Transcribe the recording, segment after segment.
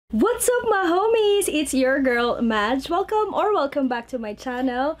What's up, my homies? It's your girl Mahj. Welcome back to my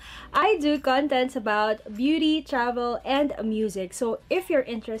channel. I do contents about beauty, travel, and music. So if you're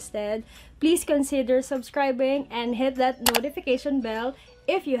interested, please consider subscribing and hit that notification bell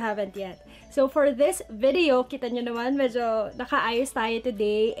if you haven't yet. So for this video, kita nyo naman medyo nakaayos tayo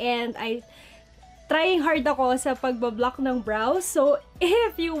today, and trying hard ako sa pagbablock ng brows. So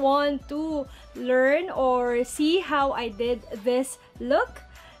if you want to learn or see how I did this look,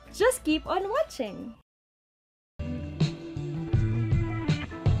 just keep on watching.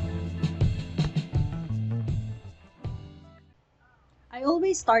 I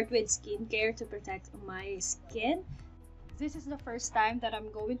always start with skincare to protect my skin. This is the first time that I'm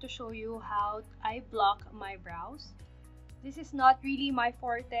going to show you how I block my brows. This is not really my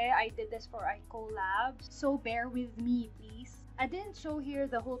forte. I did this for a collab, so bear with me, please. I didn't show here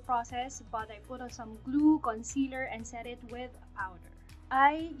the whole process, but I put on some glue, concealer, and set it with powder.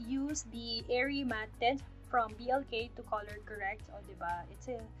 I use the Airy Matte Tint from BLK to color correct. O, diba? It's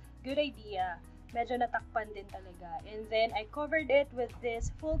a good idea. Medyo natakpan din talaga. And then, I covered it with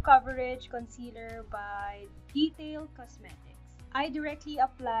this full coverage concealer by Detail Cosmetics. I directly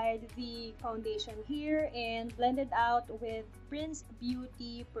applied the foundation here and blended out with Prince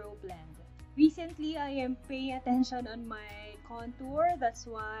Beauty Pro Blend. Recently, I am paying attention on my contour. That's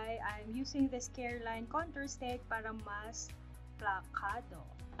why I'm using this Careline contour stick para mas plakado.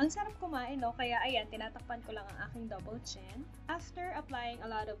 Ang sarap kumain, no? Kaya ayan, tinatakpan ko lang ang aking double chin. After applying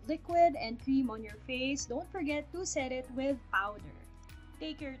a lot of liquid and cream on your face, don't forget to set it with powder.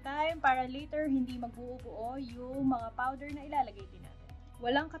 Take your time para later hindi magbuo-buo yung mga powder na ilalagay din natin.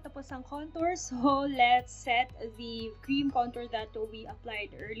 Walang katapusang contour, so let's set the cream contour that we applied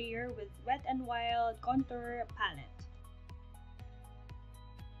earlier with Wet n Wild Contour Palette.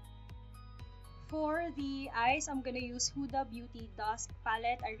 For the eyes, I'm gonna use Huda Beauty Dusk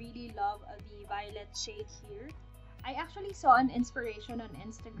Palette. I really love the violet shade here. I actually saw an inspiration on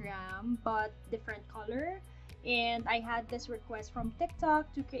Instagram, but different color. And I had this request from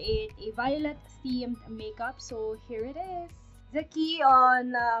TikTok to create a violet themed makeup, so here it is. The key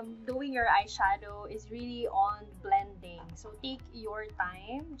on doing your eyeshadow is really on blending. So take your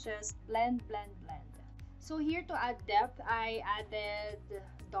time, just blend, blend, blend. So here to add depth, I added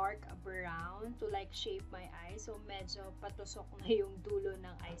dark brown to like shape my eyes. So medyo patusok na yung dulo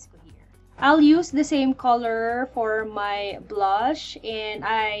ng eyes ko here. I'll use the same color for my blush, and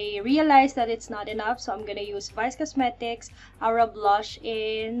I realized that it's not enough, so I'm gonna use Vice Cosmetics Aura Blush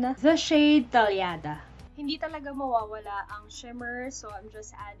in the shade Talyada. Hindi talaga mawawala ang shimmer, so I'm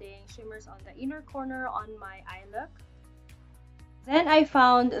just adding shimmers on the inner corner on my eye look. Then I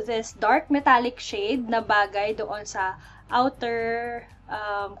found this dark metallic shade na bagay doon sa outer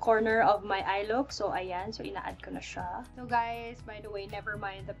corner of my eye look. So ayan, so ina-add ko na siya. So guys, by the way, never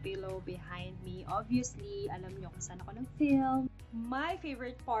mind the pillow behind me. Obviously, alam nyo kung saan ako nag-film. My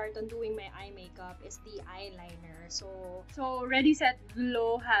favorite part on doing my eye makeup is the eyeliner. So Ready Set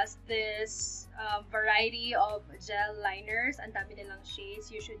Glow has this variety of gel liners. Ang dami nilang shades.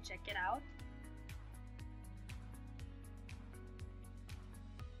 You should check it out.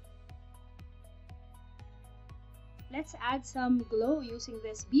 Let's add some glow using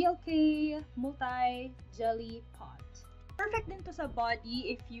this BLK Multi-Jelly Pot. Perfect din to sa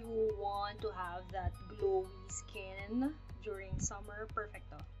body if you want to have that glowy skin during summer.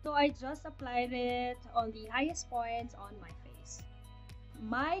 Perfecto. So I just applied it on the highest points on my face.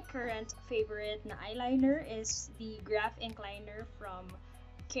 My current favorite na eyeliner is the Graph Ink Liner from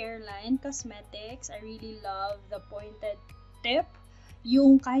Careline Cosmetics. I really love the pointed tip.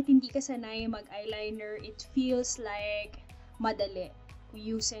 Yung kahit hindi ka sanay mag-eyeliner, it feels like madali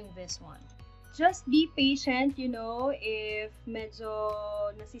using this one. Just be patient, you know, if medyo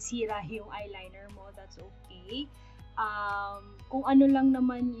nasisira yung eyeliner mo, that's okay. Kung ano lang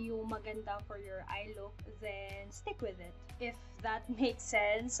naman yung maganda for your eye look, then stick with it, if that makes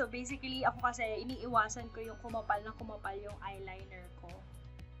sense. So basically, ako kasi iniiwasan ko yung kumapal yung eyeliner ko.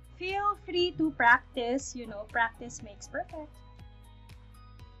 Feel free to practice, you know, practice makes perfect.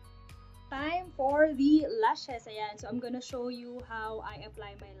 Time for the lashes. Ayan, so I'm gonna show you how I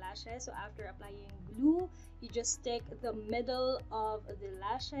apply my lashes. So after applying glue, you just stick the middle of the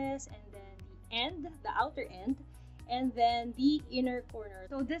lashes and then the outer end, and then the inner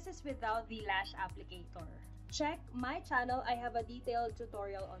corner. So this is without the lash applicator. Check my channel, I have a detailed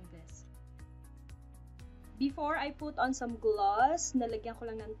tutorial on this. Before I put on some gloss, nalagyan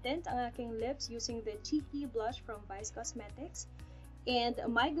ko lang ng tint ang aking lips using the Cheeky blush from Vice Cosmetics. And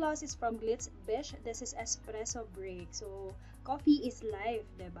my gloss is from Glitz Bish. This is Espresso Break. So, coffee is life,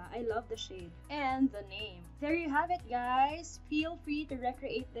 diba? I love the shade. And the name. There you have it, guys. Feel free to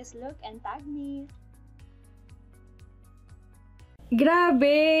recreate this look and tag me.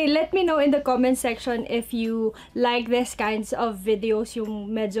 Grabe! Let me know in the comment section if you like this kinds of videos,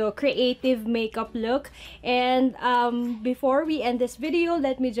 yung medyo creative makeup look. And before we end this video,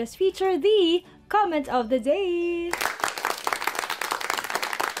 let me just feature the comment of the day.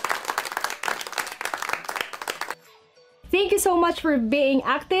 Thank you so much for being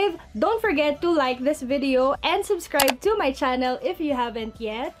active. Don't forget to like this video and subscribe to my channel if you haven't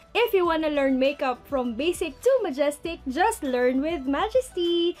yet. If you want to learn makeup from basic to majestic, just learn with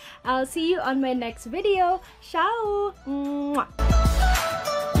Majesty. I'll see you on my next video. Ciao! Mwah!